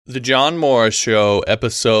The John Morris Show,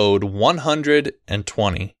 episode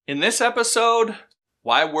 120. In this episode,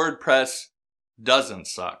 why WordPress doesn't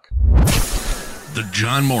suck. The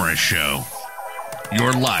John Morris Show.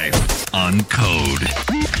 Your life on code.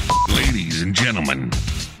 Ladies and gentlemen,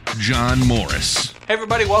 John Morris. Hey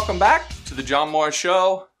everybody, welcome back to The John Morris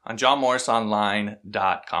Show on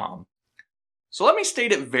johnmorrisonline.com. So let me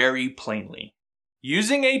state it very plainly.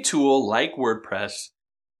 Using a tool like WordPress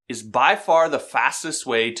is by far the fastest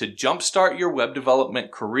way to jumpstart your web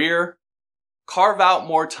development career, carve out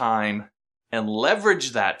more time, and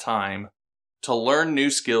leverage that time to learn new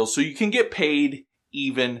skills so you can get paid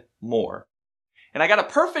even more. And I got a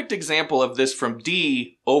perfect example of this from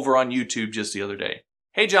D over on YouTube just the other day.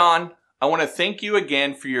 Hey John, I want to thank you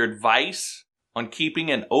again for your advice on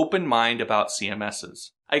keeping an open mind about CMSs.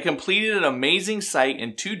 I completed an amazing site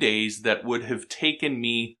in 2 days that would have taken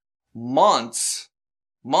me months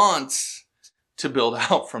to build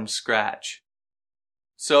out from scratch.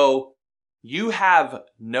 So you have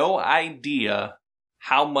no idea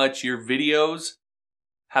how much your videos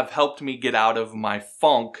have helped me get out of my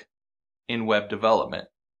funk in web development.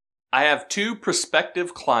 I have 2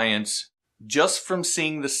 prospective clients just from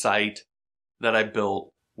seeing the site that I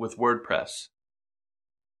built with WordPress.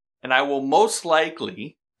 And I will most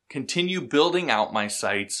likely continue building out my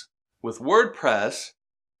sites with WordPress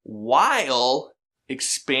while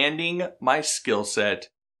expanding my skill set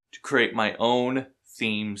to create my own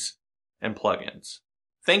themes and plugins.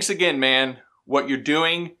 Thanks again, man. What you're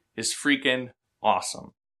doing is freaking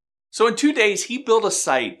awesome. So in 2 days, he built a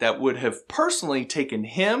site that would have personally taken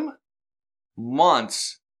him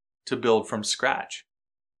months to build from scratch.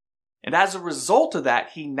 And as a result of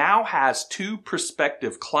that, he now has 2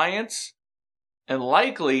 prospective clients and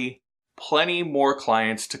likely plenty more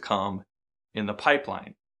clients to come in the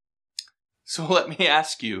pipeline. So let me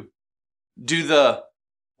ask you, do the,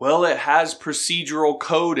 well, it has procedural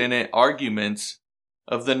code in it arguments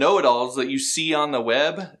of the know-it-alls that you see on the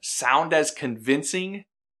web sound as convincing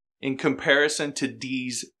in comparison to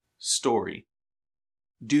D's story?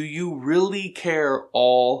 Do you really care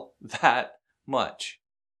all that much?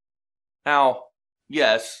 Now,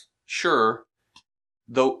 yes, sure,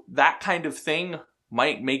 though that kind of thing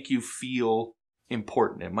might make you feel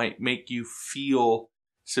important. It might make you feel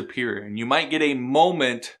superior. And you might get a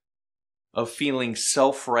moment of feeling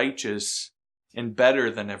self-righteous and better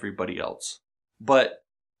than everybody else. But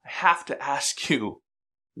I have to ask you,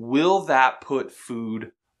 will that put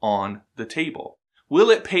food on the table? Will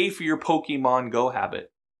it pay for your Pokemon Go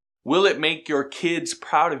habit? Will it make your kids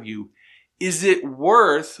proud of you? Is it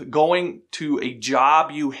worth going to a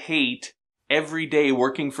job you hate every day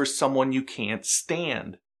working for someone you can't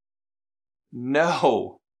stand?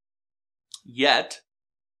 No. Yet,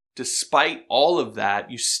 despite all of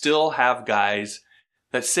that, you still have guys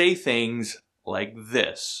that say things like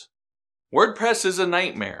this. WordPress is a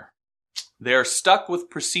nightmare. They are stuck with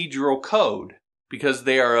procedural code because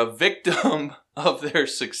they are a victim of their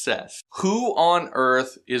success. Who on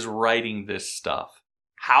earth is writing this stuff?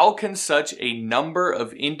 How can such a number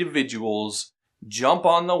of individuals jump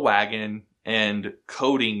on the wagon and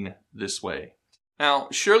coding this way? Now,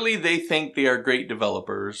 surely they think they are great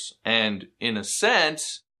developers, and in a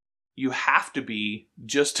sense, you have to be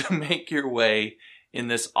just to make your way in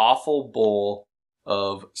this awful bowl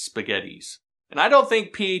of spaghettis. And I don't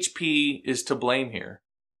think PHP is to blame here.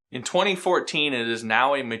 In 2014, it is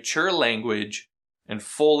now a mature language and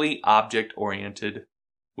fully object-oriented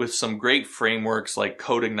with some great frameworks like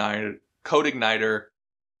CodeIgniter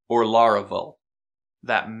or Laravel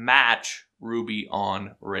that match Ruby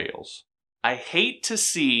on Rails. I hate to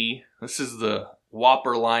see, this is the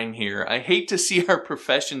Whopper line here, I hate to see our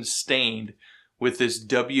profession stained with this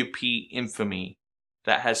WP infamy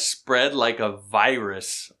that has spread like a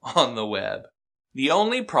virus on the web. The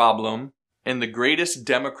only problem and the greatest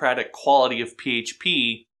democratic quality of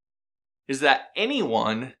PHP is that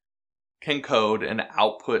anyone can code and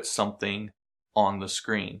output something on the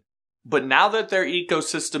screen. But now that their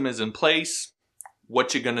ecosystem is in place,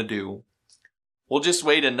 what you gonna do? We'll just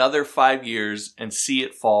wait another 5 years and see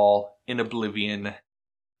it fall in oblivion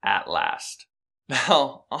at last.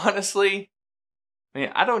 Now, honestly,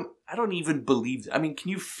 I don't even believe, can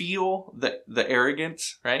you feel the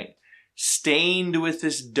arrogance, right? Stained with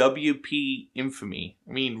this WP infamy.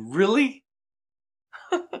 Really?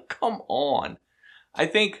 Come on. I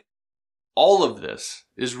think all of this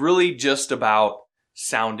is really just about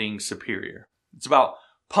sounding superior. It's about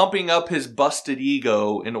pumping up his busted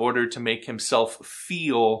ego in order to make himself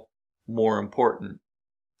feel more important.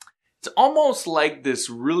 It's almost like this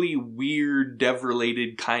really weird,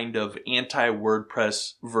 dev-related kind of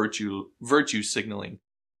anti-WordPress virtue signaling.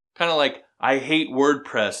 Kind of like, I hate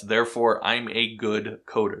WordPress, therefore I'm a good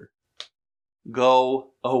coder.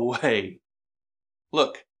 Go away.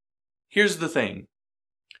 Look, here's the thing.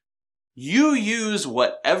 You use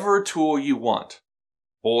whatever tool you want.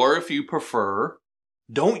 Or if you prefer,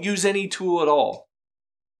 don't use any tool at all.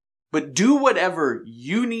 But do whatever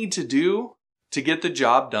you need to do to get the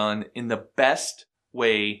job done in the best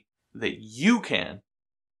way that you can.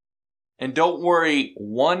 And don't worry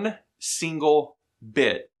one single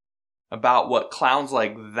bit about what clowns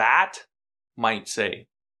like that might say.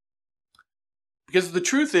 Because the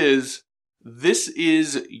truth is, this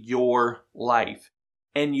is your life.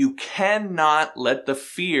 And you cannot let the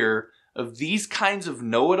fear of these kinds of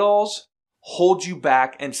know-it-alls hold you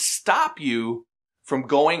back and stop you from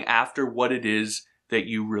going after what it is that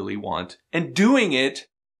you really want and doing it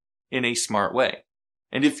in a smart way.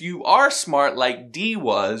 And if you are smart like D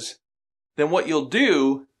was, then what you'll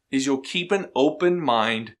do is you'll keep an open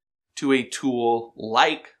mind to a tool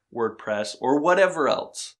like WordPress or whatever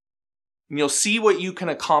else. And you'll see what you can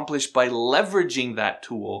accomplish by leveraging that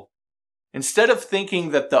tool instead of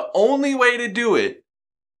thinking that the only way to do it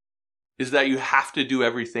is that you have to do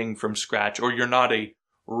everything from scratch or you're not a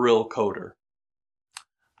real coder.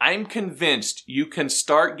 I'm convinced you can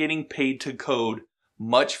start getting paid to code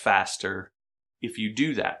much faster if you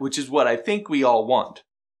do that, which is what I think we all want.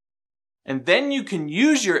 And then you can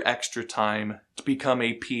use your extra time to become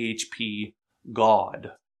a PHP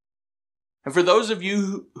god. And for those of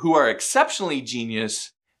you who are exceptionally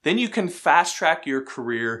genius, then you can fast track your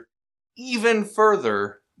career even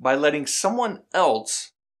further by letting someone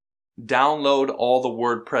else download all the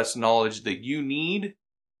WordPress knowledge that you need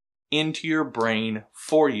into your brain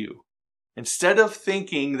for you, instead of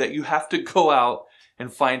thinking that you have to go out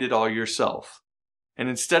and find it all yourself. And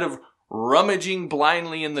instead of rummaging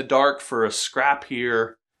blindly in the dark for a scrap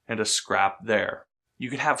here and a scrap there, you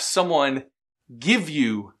can have someone give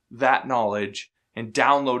you that knowledge and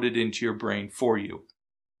download it into your brain for you.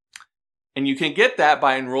 And you can get that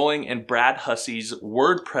by enrolling in Brad Hussey's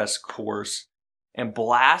WordPress course and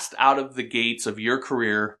blast out of the gates of your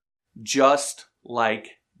career just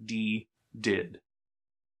like D did.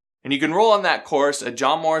 And you can enroll on that course at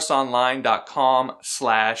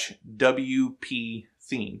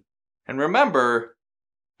johnmorrisonline.com/WP-theme. And remember,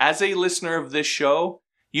 as a listener of this show,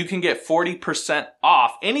 you can get 40%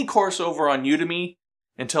 off any course over on Udemy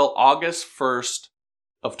until August 1st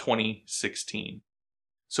of 2016.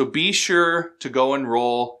 So be sure to go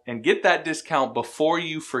enroll and get that discount before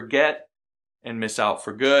you forget and miss out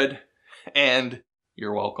for good. And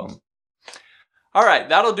you're welcome. All right,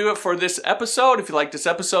 that'll do it for this episode. If you like this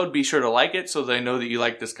episode, be sure to like it so that I know that you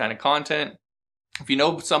like this kind of content. If you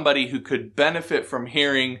know somebody who could benefit from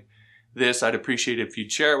hearing this, I'd appreciate it if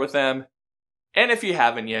you'd share it with them. And if you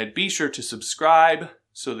haven't yet, be sure to subscribe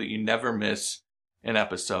so that you never miss an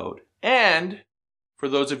episode. And for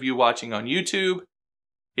those of you watching on YouTube,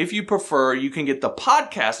 if you prefer, you can get the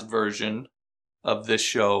podcast version of this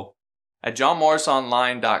show at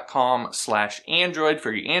johnmorrisonline.com/Android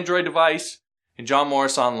for your Android device and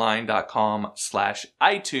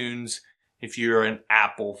johnmorrisonline.com/iTunes if you're an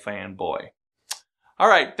Apple fanboy. All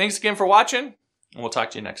right, thanks again for watching, and we'll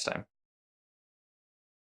talk to you next time.